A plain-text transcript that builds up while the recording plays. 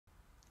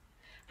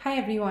Hi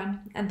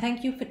everyone, and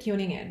thank you for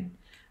tuning in.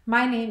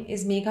 My name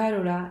is Megha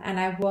Arora, and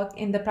I work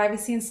in the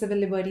Privacy and Civil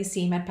Liberties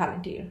team at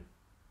Palantir.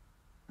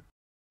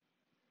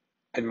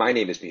 And my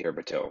name is Mihir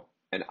Patil,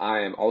 and I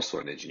am also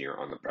an engineer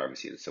on the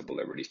Privacy and Civil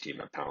Liberties team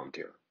at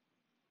Palantir.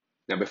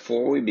 Now,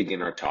 before we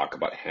begin our talk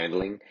about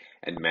handling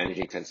and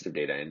managing sensitive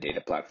data and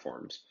data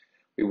platforms,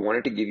 we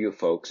wanted to give you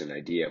folks an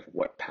idea of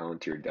what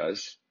Palantir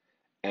does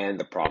and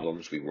the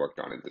problems we worked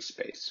on in this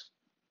space.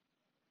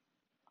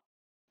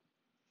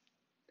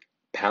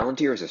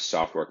 Palantir is a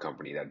software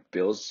company that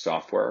builds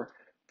software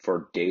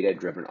for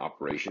data-driven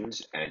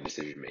operations and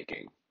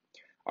decision-making.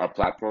 Our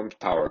platforms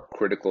power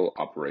critical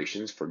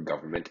operations for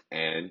government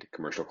and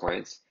commercial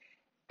clients,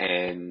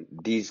 and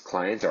these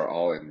clients are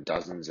all in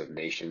dozens of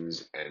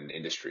nations and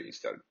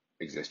industries that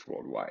exist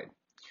worldwide.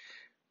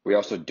 We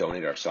also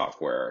donate our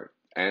software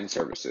and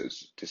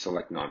services to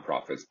select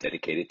nonprofits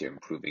dedicated to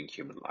improving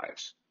human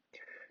lives.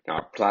 Now,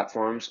 our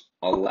platforms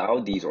allow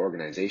these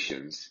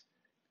organizations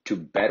to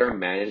better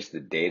manage the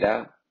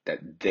data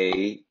that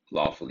they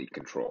lawfully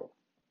control.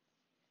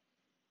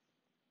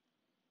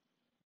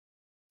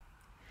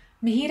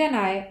 Mihir and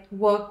I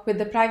work with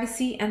the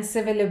Privacy and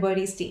Civil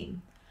Liberties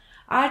team.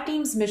 Our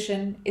team's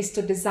mission is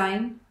to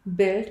design,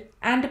 build,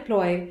 and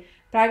deploy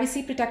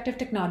privacy protective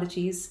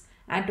technologies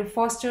and to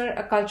foster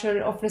a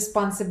culture of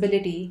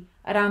responsibility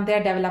around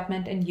their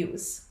development and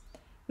use.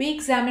 We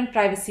examine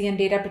privacy and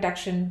data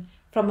protection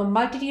from a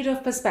multitude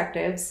of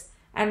perspectives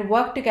and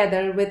work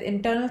together with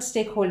internal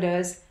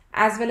stakeholders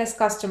as well as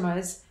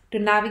customers to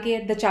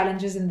navigate the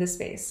challenges in this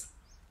space.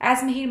 As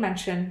Mihir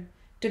mentioned,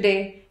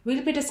 today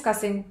we'll be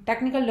discussing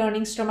technical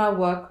learnings from our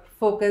work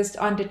focused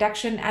on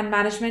detection and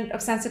management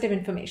of sensitive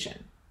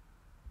information.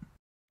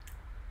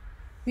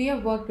 We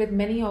have worked with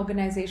many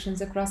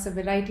organizations across a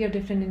variety of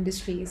different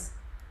industries,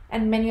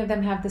 and many of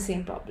them have the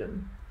same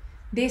problem.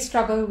 They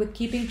struggle with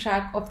keeping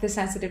track of the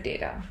sensitive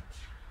data.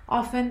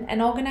 Often,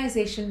 an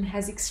organization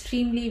has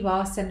extremely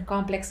vast and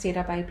complex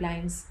data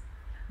pipelines,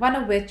 one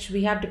of which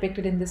we have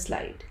depicted in this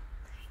slide.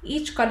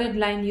 Each colored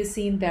line you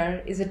see in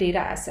there is a data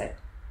asset,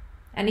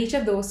 and each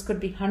of those could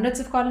be hundreds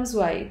of columns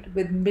wide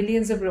with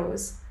millions of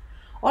rows,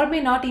 or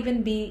may not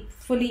even be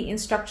fully in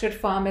structured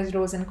form as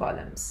rows and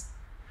columns.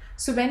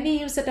 So when we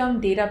use the term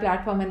data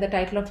platform in the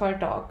title of our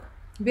talk,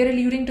 we're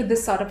alluding to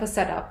this sort of a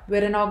setup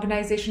where an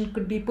organization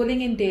could be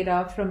pulling in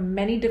data from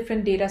many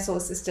different data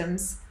source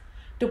systems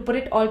to put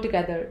it all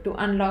together to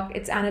unlock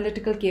its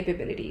analytical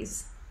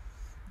capabilities.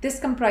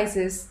 This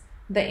comprises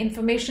the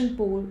information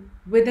pool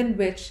within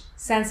which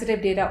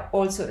sensitive data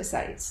also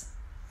resides.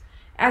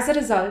 As a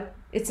result,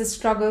 it's a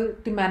struggle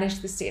to manage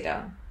this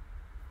data.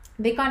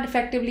 They can't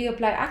effectively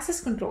apply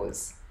access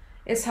controls.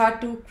 It's hard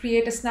to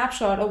create a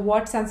snapshot of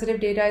what sensitive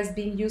data is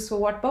being used for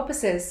what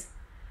purposes.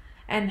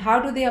 And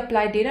how do they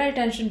apply data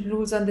retention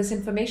rules on this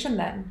information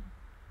then?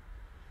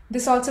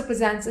 This also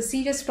presents a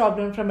serious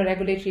problem from a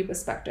regulatory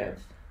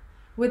perspective.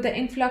 With the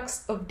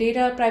influx of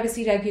data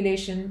privacy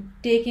regulation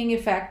taking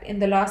effect in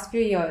the last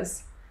few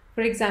years,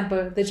 for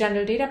example, the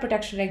General Data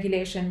Protection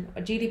Regulation,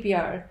 or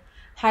GDPR,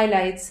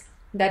 highlights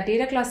that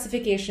data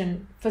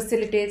classification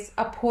facilitates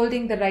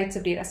upholding the rights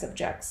of data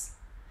subjects.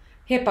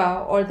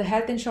 HIPAA, or the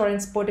Health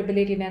Insurance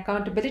Portability and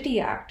Accountability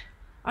Act,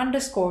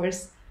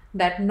 underscores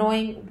that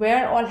knowing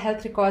where all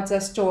health records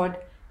are stored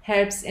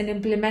helps in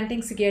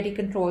implementing security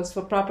controls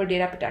for proper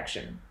data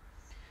protection.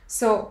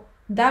 So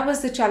that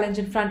was the challenge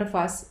in front of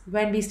us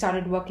when we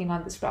started working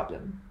on this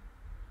problem.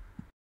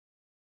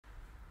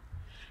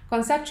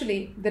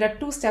 Conceptually, there are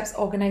two steps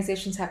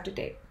organizations have to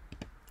take.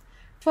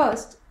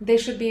 First, they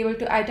should be able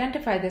to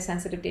identify their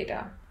sensitive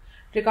data,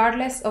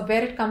 regardless of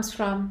where it comes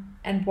from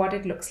and what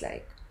it looks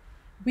like.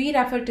 We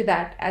refer to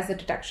that as the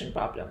detection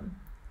problem.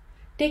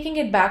 Taking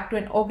it back to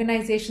an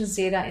organization's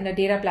data in a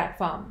data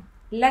platform,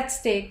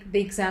 let's take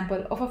the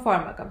example of a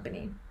pharma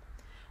company.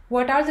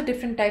 What are the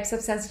different types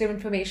of sensitive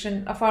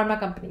information a pharma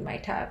company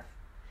might have?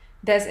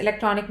 There's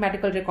electronic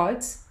medical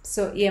records,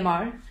 so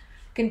EMR,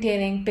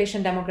 containing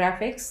patient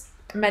demographics,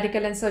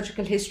 medical and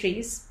surgical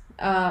histories,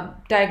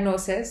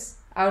 diagnosis,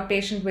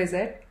 outpatient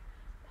visit,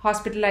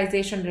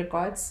 hospitalization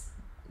records,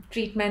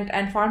 treatment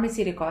and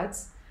pharmacy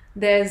records.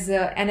 There's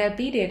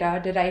NLP data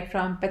derived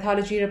from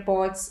pathology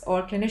reports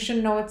or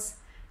clinician notes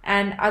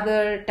and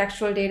other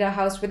textual data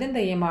housed within the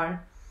EMR.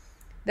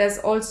 There's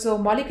also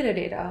molecular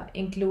data,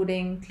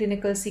 including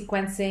clinical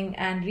sequencing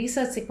and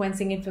research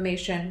sequencing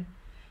information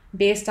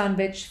based on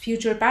which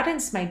future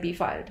patents might be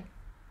filed.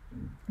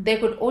 There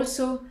could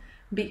also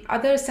be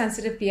other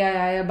sensitive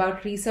PII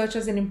about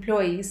researchers and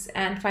employees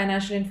and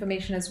financial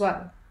information as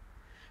well.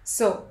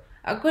 So,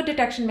 a good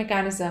detection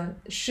mechanism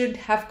should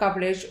have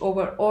coverage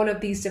over all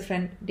of these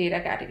different data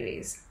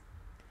categories.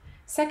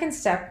 Second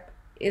step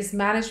is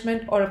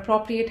management or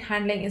appropriate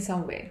handling in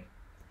some way.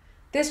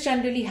 This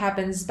generally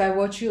happens by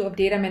virtue of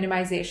data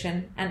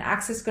minimization and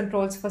access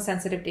controls for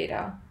sensitive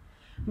data,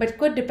 but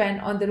could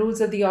depend on the rules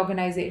of the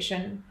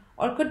organization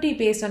or could be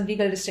based on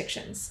legal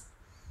restrictions.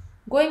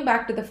 Going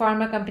back to the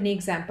pharma company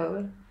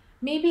example,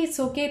 maybe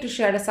it's okay to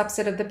share a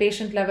subset of the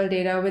patient level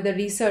data with a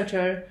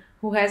researcher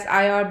who has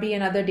IRB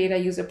and other data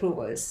use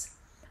approvals.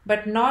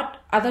 but not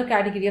other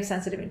category of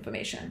sensitive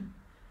information.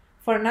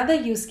 For another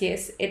use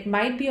case, it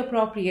might be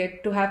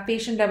appropriate to have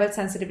patient-level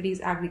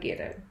sensitivities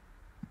aggregated.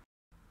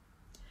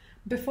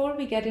 Before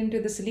we get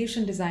into the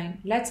solution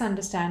design, let's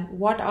understand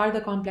what are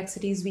the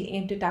complexities we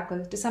aim to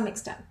tackle to some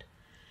extent.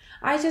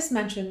 I just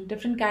mentioned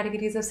different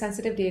categories of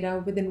sensitive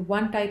data within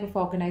one type of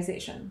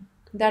organization,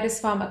 that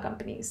is pharma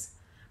companies.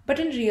 But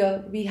in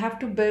real, we have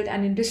to build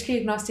an industry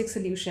agnostic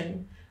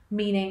solution,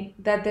 meaning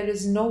that there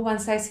is no one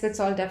size fits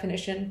all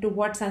definition to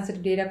what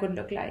sensitive data could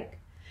look like.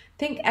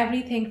 Think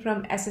everything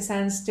from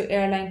SSNs to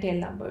airline tail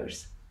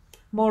numbers.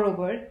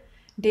 Moreover,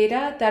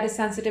 data that is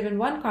sensitive in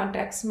one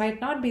context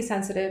might not be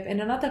sensitive in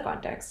another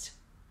context.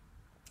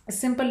 A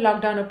simple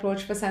lockdown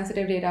approach for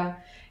sensitive data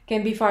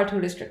can be far too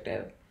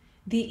restrictive.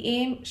 The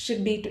aim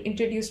should be to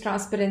introduce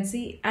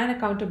transparency and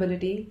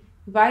accountability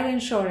while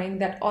ensuring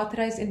that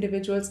authorized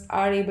individuals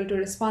are able to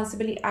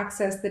responsibly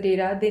access the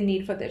data they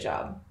need for their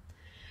job.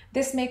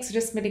 This makes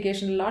risk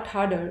mitigation a lot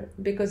harder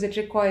because it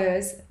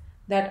requires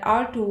that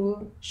our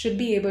tool should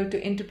be able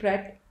to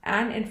interpret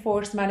and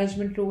enforce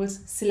management rules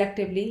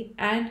selectively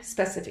and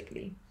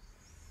specifically.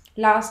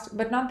 Last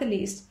but not the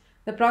least,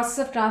 the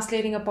process of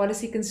translating a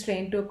policy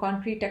constraint to a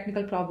concrete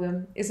technical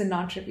problem is a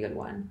non trivial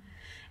one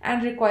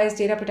and requires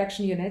data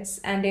protection units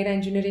and data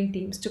engineering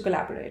teams to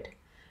collaborate.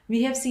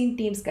 We have seen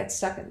teams get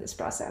stuck in this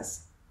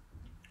process.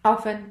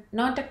 Often,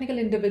 non technical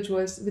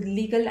individuals with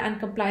legal and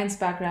compliance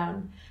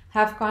background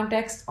have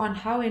context on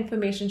how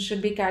information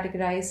should be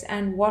categorized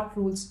and what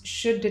rules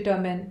should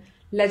determine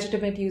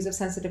legitimate use of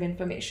sensitive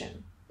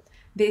information.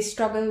 They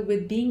struggle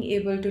with being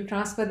able to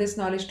transfer this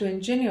knowledge to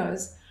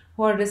engineers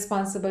who are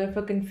responsible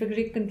for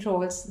configuring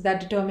controls that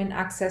determine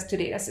access to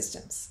data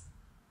systems.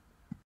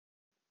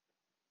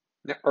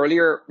 Now,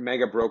 earlier,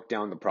 Mega broke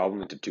down the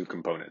problem into two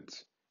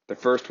components. The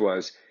first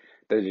was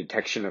the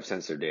detection of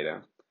sensitive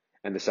data,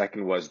 and the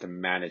second was the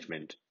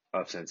management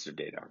of sensitive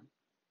data.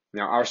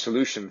 Now, our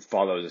solution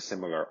follows a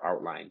similar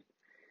outline.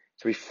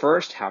 So we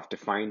first have to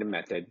find a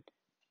method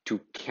to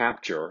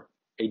capture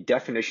a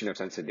definition of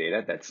sensitive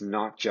data that's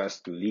not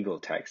just legal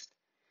text,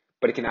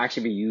 but it can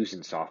actually be used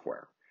in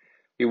software.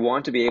 We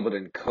want to be able to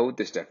encode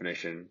this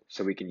definition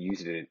so we can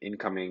use it in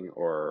incoming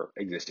or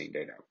existing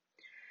data.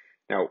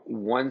 Now,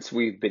 once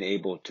we've been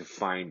able to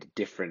find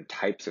different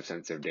types of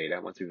sensitive data,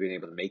 once we've been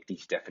able to make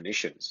these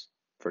definitions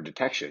for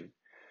detection,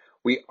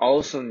 we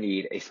also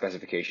need a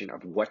specification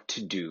of what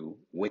to do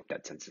with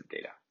that sensitive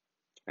data.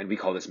 And we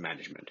call this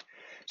management.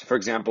 So for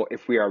example,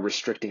 if we are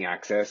restricting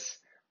access,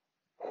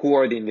 who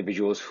are the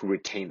individuals who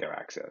retain their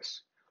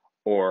access?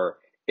 Or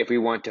if we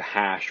want to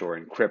hash or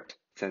encrypt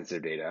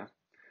sensitive data,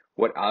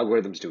 what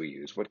algorithms do we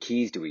use? What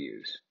keys do we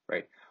use,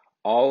 right?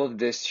 All of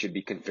this should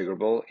be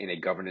configurable in a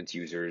governance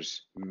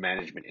user's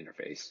management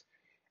interface.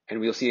 And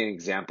we'll see an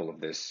example of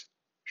this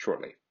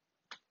shortly.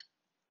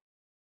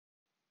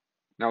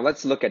 Now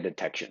let's look at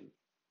detection.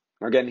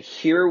 Again,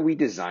 here we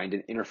designed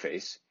an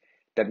interface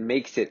that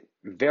makes it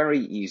very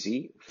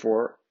easy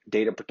for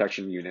data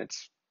protection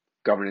units,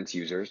 governance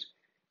users,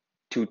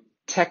 to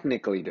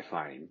technically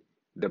define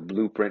the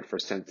blueprint for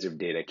sensitive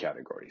data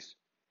categories.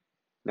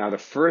 Now, the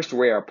first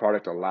way our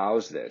product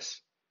allows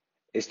this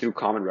is through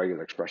common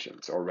regular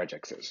expressions, or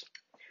regexes.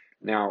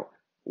 Now,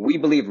 we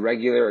believe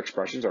regular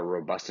expressions are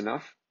robust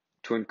enough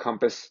to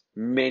encompass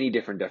many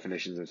different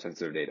definitions of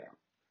sensitive data,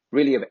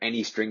 really of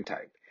any string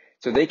type.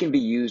 So they can be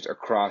used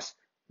across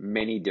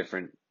many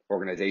different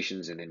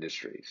organizations and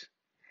industries.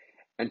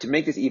 And to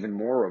make this even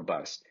more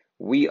robust,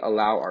 we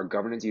allow our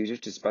governance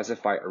users to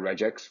specify a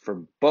regex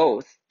for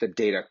both the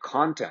data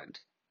content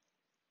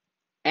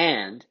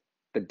and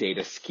the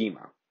data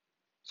schema.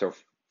 So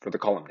for the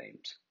column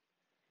names.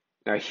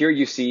 Now here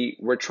you see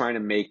we're trying to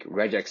make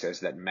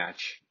regexes that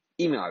match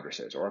email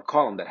addresses or a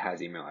column that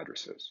has email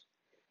addresses.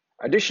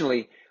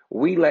 Additionally,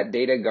 we let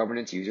data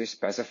governance users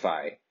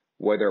specify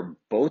whether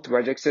both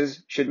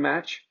regexes should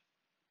match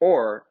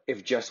or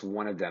if just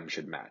one of them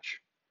should match,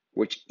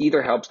 which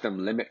either helps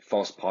them limit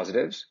false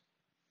positives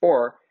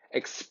or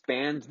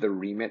expands the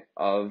remit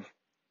of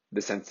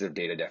the sensitive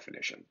data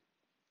definition.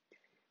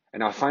 And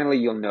now finally,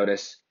 you'll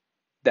notice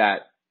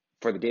that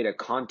for the data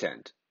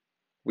content,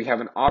 we have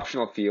an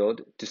optional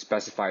field to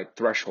specify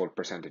threshold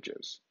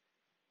percentages.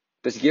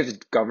 This gives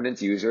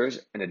governance users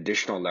an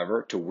additional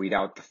lever to weed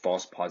out the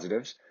false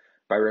positives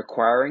by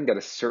requiring that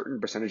a certain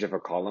percentage of a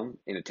column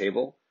in a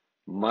table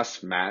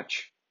must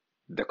match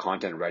the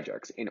content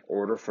regex in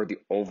order for the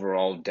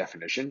overall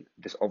definition,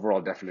 this overall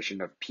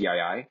definition of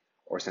PII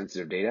or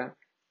sensitive data,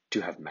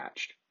 to have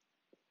matched.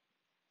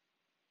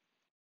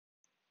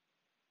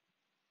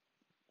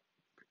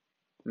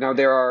 Now,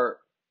 there are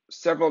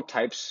several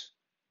types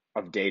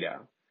of data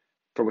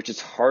for which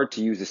it's hard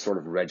to use this sort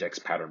of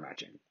regex pattern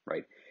matching,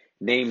 right?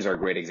 Names are a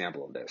great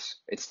example of this.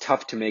 It's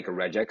tough to make a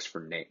regex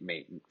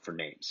for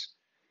names.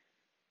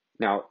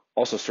 Now,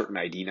 also certain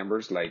ID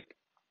numbers like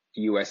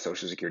US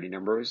Social Security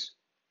numbers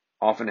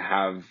often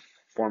have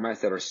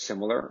formats that are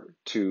similar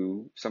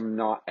to some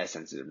not as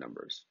sensitive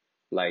numbers,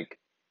 like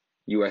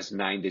US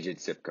 9-digit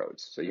zip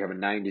codes. So you have a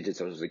 9-digit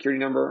social security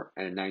number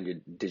and a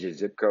 9-digit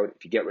zip code.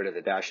 If you get rid of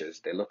the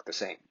dashes, they look the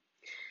same.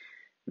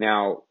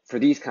 Now, for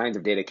these kinds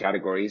of data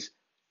categories,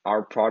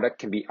 our product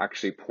can be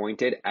actually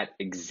pointed at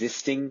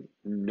existing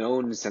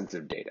known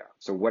sensitive data.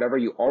 So whatever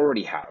you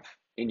already have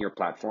in your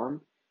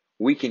platform,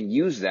 we can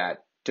use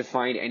that to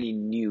find any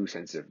new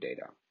sensitive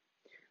data.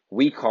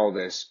 We call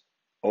this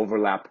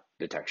overlap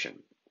detection.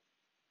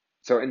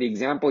 So in the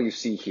example you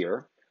see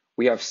here,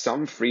 we have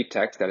some free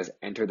text that has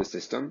entered the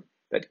system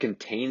that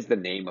contains the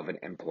name of an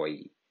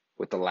employee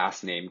with the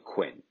last name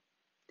Quinn.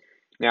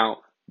 Now,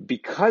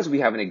 because we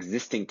have an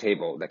existing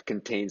table that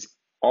contains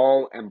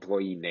all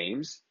employee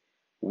names,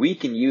 we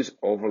can use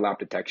overlap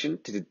detection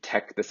to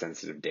detect the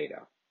sensitive data.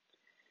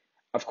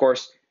 Of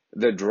course,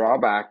 the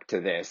drawback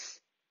to this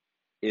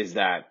is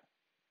that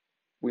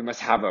we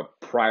must have a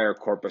prior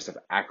corpus of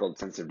ACLed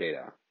sensitive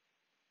data.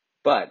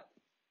 But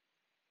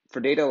for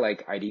data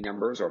like ID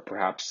numbers or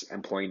perhaps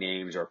employee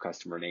names or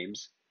customer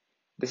names,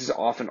 this is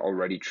often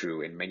already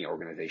true in many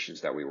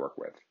organizations that we work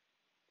with.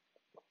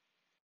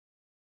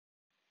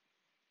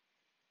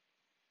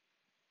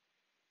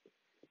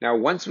 Now,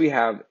 once we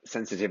have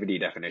sensitivity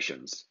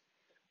definitions,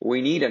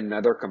 we need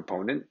another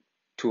component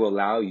to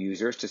allow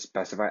users to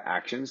specify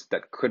actions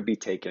that could be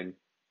taken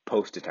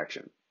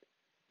post-detection.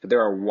 So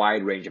there are a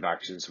wide range of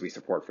actions we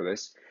support for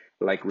this,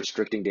 like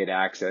restricting data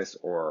access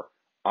or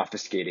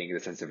obfuscating the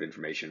sensitive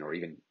information or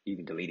even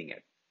deleting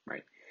it,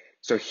 right?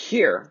 So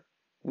here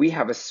we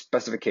have a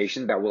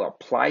specification that will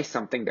apply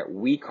something that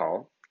we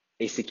call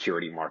a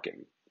security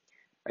marking.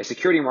 A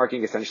security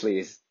marking essentially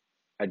is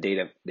a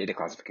data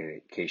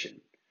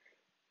classification.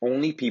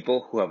 Only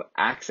people who have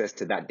access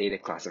to that data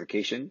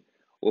classification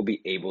will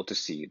be able to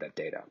see that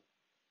data.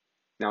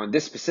 Now, in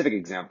this specific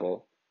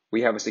example,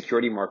 we have a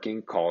security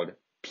marking called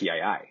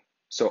PII.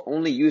 So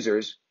only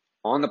users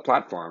on the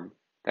platform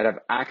that have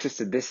access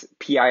to this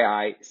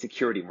PII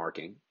security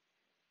marking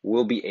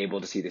will be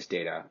able to see this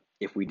data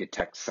if we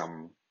detect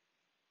some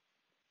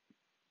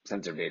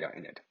sensitive data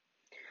in it.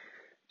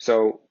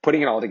 So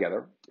putting it all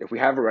together, if we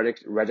have a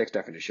regex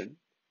definition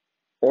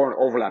or an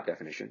overlap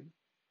definition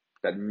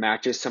that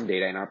matches some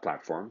data in our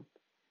platform,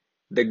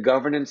 the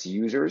governance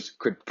users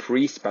could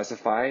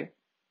pre-specify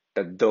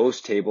that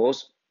those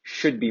tables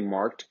should be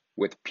marked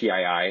with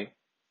PII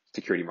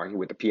security marking,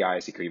 with the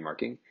PII security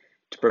marking,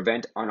 to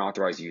prevent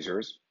unauthorized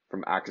users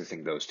from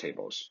accessing those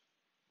tables.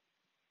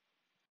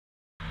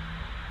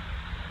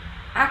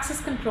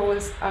 Access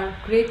controls are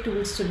great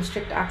tools to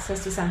restrict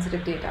access to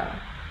sensitive data,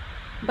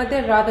 but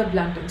they're rather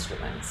blunt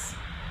instruments.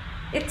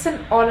 It's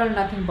an all or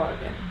nothing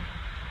bargain.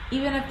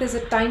 Even if there's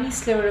a tiny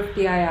sliver of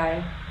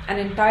PII, an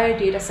entire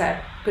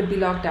dataset could be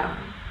locked down,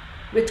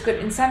 which could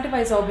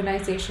incentivize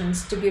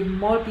organizations to give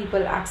more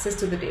people access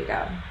to the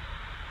data,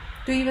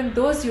 to even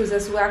those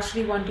users who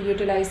actually want to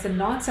utilize the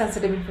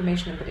non-sensitive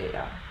information in the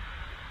data.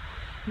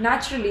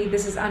 Naturally,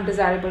 this is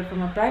undesirable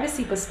from a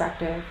privacy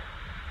perspective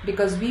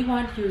because we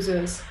want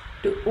users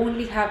to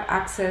only have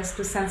access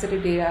to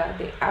sensitive data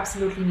they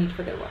absolutely need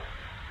for their work.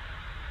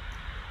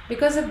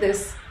 Because of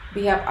this,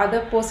 we have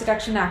other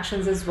post-detection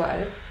actions as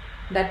well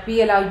that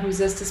we allow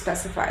users to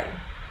specify.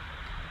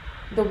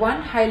 The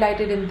one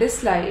highlighted in this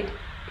slide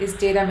is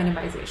data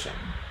minimization.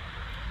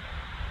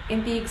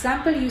 In the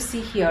example you see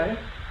here,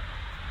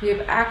 we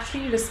have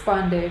actually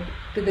responded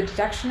to the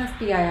detection of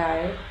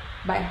PII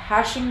by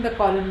hashing the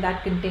column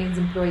that contains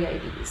employee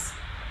IDs.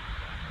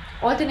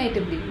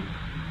 Alternatively,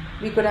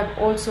 we could have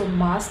also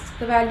masked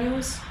the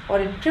values or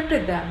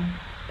encrypted them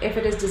if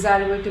it is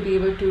desirable to be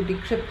able to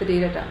decrypt the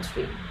data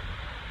downstream.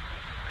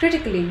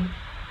 Critically,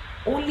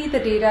 only the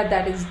data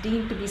that is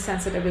deemed to be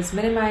sensitive is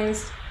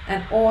minimized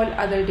and all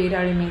other data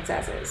remains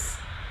as is.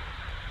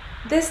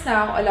 This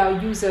now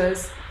allows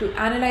users to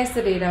analyze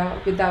the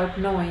data without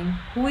knowing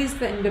who is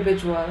the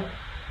individual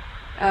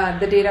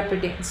the data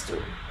pertains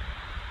to.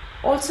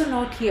 Also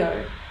note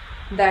here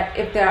that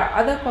if there are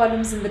other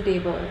columns in the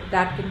table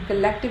that can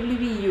collectively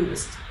be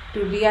used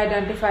to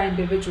re-identify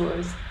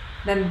individuals,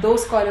 then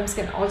those columns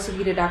can also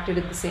be redacted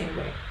in the same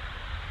way.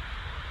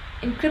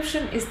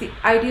 Encryption is the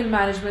ideal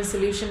management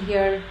solution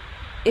here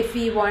if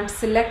we want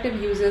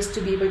selective users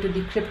to be able to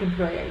decrypt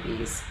employee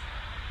IDs.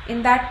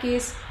 In that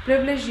case,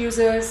 privileged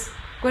users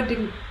could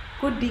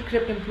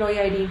decrypt employee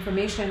ID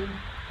information,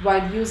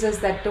 while users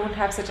that don't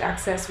have such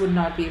access would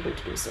not be able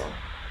to do so.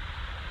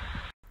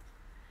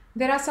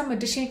 There are some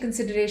additional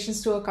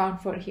considerations to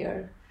account for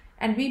here,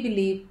 and we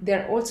believe they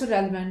are also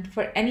relevant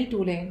for any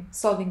tooling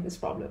solving this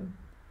problem.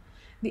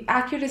 The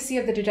accuracy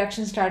of the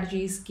detection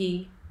strategy is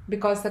key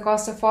because the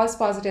cost of false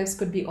positives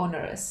could be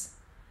onerous.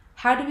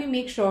 How do we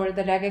make sure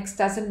the regex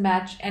doesn't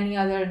match any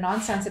other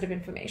non-sensitive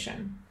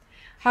information?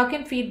 How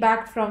can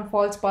feedback from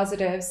false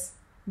positives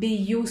be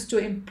used to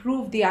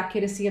improve the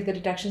accuracy of the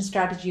detection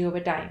strategy over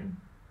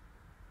time?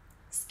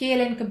 Scale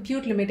and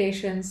compute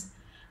limitations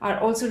are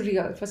also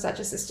real for such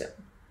a system.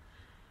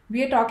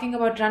 We are talking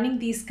about running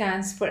these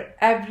scans for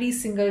every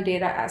single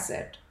data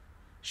asset.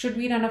 Should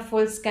we run a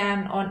full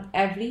scan on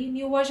every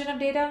new version of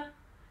data?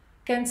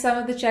 Can some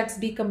of the checks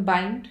be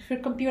combined for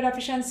compute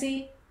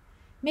efficiency?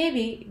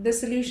 Maybe the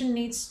solution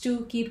needs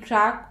to keep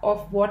track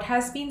of what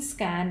has been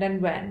scanned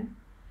and when,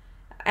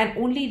 and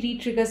only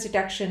re-triggers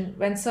detection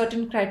when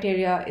certain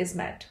criteria is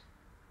met.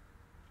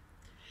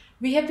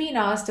 We have been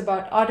asked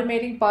about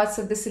automating parts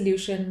of the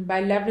solution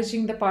by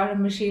leveraging the power of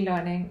machine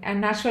learning and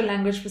natural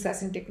language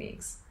processing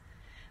techniques.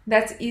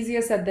 That's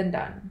easier said than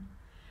done,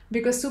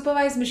 because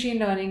supervised machine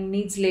learning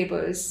needs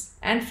labels,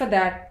 and for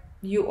that,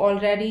 you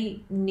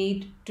already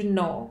need to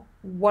know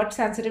what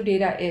sensitive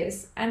data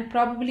is and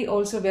probably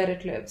also where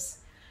it lives.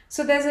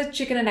 So there's a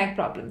chicken and egg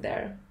problem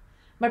there.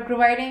 But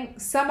providing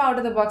some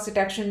out-of-the-box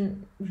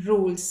detection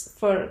rules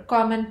for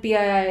common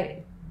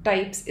PII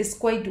types is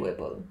quite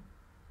doable.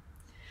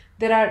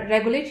 There are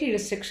regulatory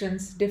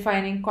restrictions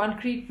defining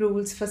concrete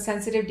rules for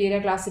sensitive data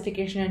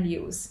classification and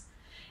use.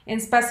 In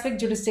specific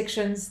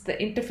jurisdictions, the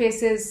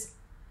interfaces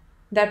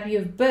that we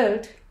have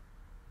built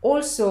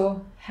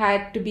also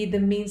had to be the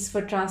means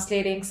for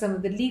translating some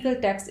of the legal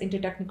text into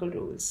technical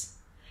rules.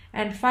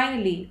 And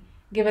finally,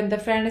 given the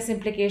fairness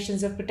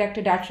implications of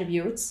protected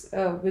attributes,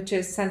 which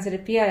is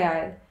sensitive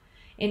PII,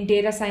 in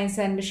data science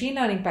and machine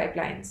learning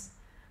pipelines,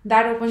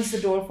 that opens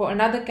the door for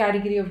another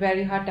category of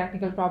very hard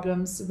technical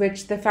problems,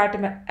 which the FAT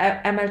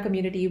ML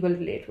community will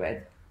relate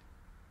with.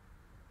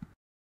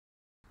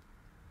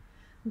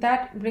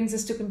 That brings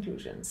us to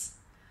conclusions.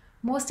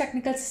 Most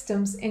technical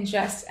systems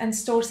ingest and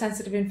store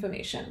sensitive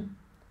information.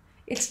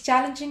 It's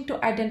challenging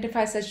to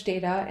identify such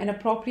data and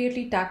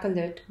appropriately tackle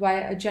it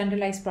via a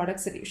generalized product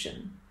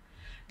solution.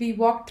 We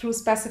walked through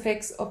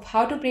specifics of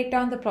how to break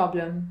down the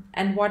problem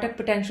and what a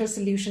potential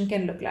solution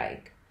can look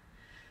like.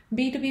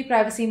 B2B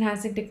privacy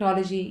enhancing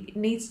technology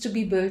needs to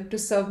be built to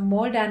serve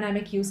more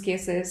dynamic use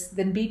cases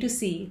than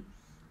B2C,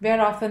 where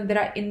often there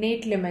are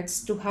innate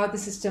limits to how the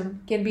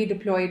system can be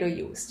deployed or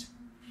used.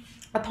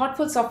 A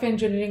thoughtful software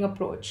engineering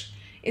approach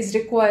is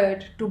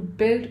required to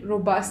build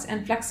robust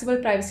and flexible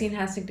privacy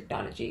enhancing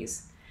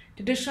technologies.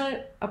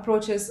 Traditional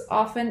approaches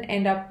often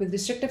end up with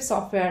restrictive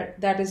software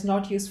that is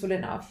not useful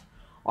enough,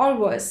 or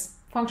worse,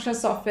 functional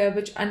software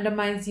which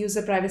undermines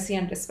user privacy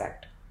and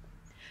respect.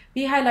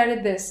 We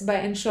highlighted this by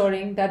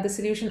ensuring that the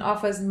solution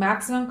offers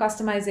maximum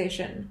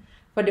customization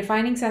for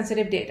defining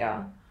sensitive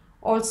data,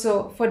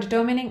 also for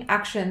determining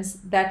actions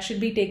that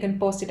should be taken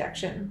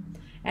post-detection,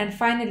 and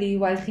finally,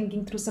 while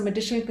thinking through some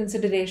additional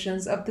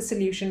considerations of the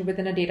solution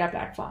within a data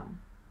platform.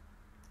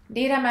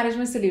 Data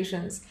management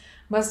solutions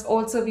must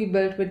also be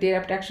built with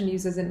data protection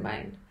users in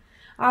mind.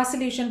 Our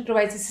solution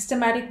provides a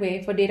systematic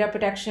way for data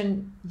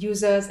protection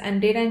users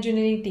and data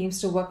engineering teams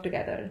to work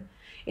together.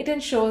 It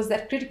ensures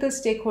that critical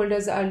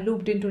stakeholders are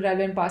looped into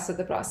relevant parts of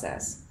the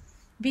process.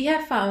 We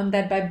have found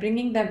that by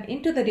bringing them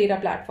into the data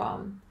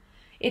platform,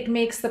 it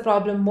makes the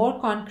problem more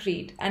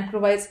concrete and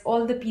provides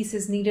all the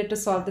pieces needed to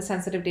solve the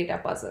sensitive data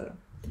puzzle.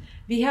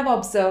 We have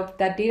observed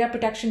that data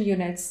protection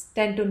units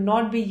tend to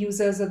not be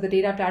users of the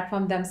data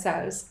platform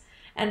themselves,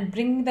 and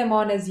bringing them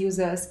on as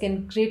users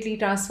can greatly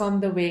transform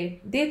the way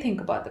they think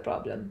about the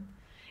problem.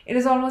 It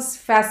is almost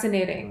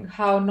fascinating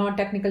how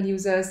non-technical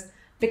users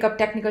pick up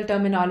technical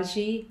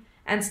terminology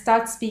and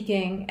start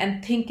speaking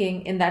and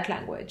thinking in that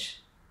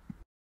language.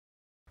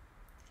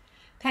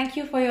 Thank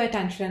you for your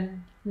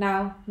attention.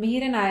 Now,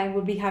 Mihir and I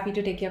would be happy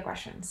to take your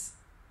questions.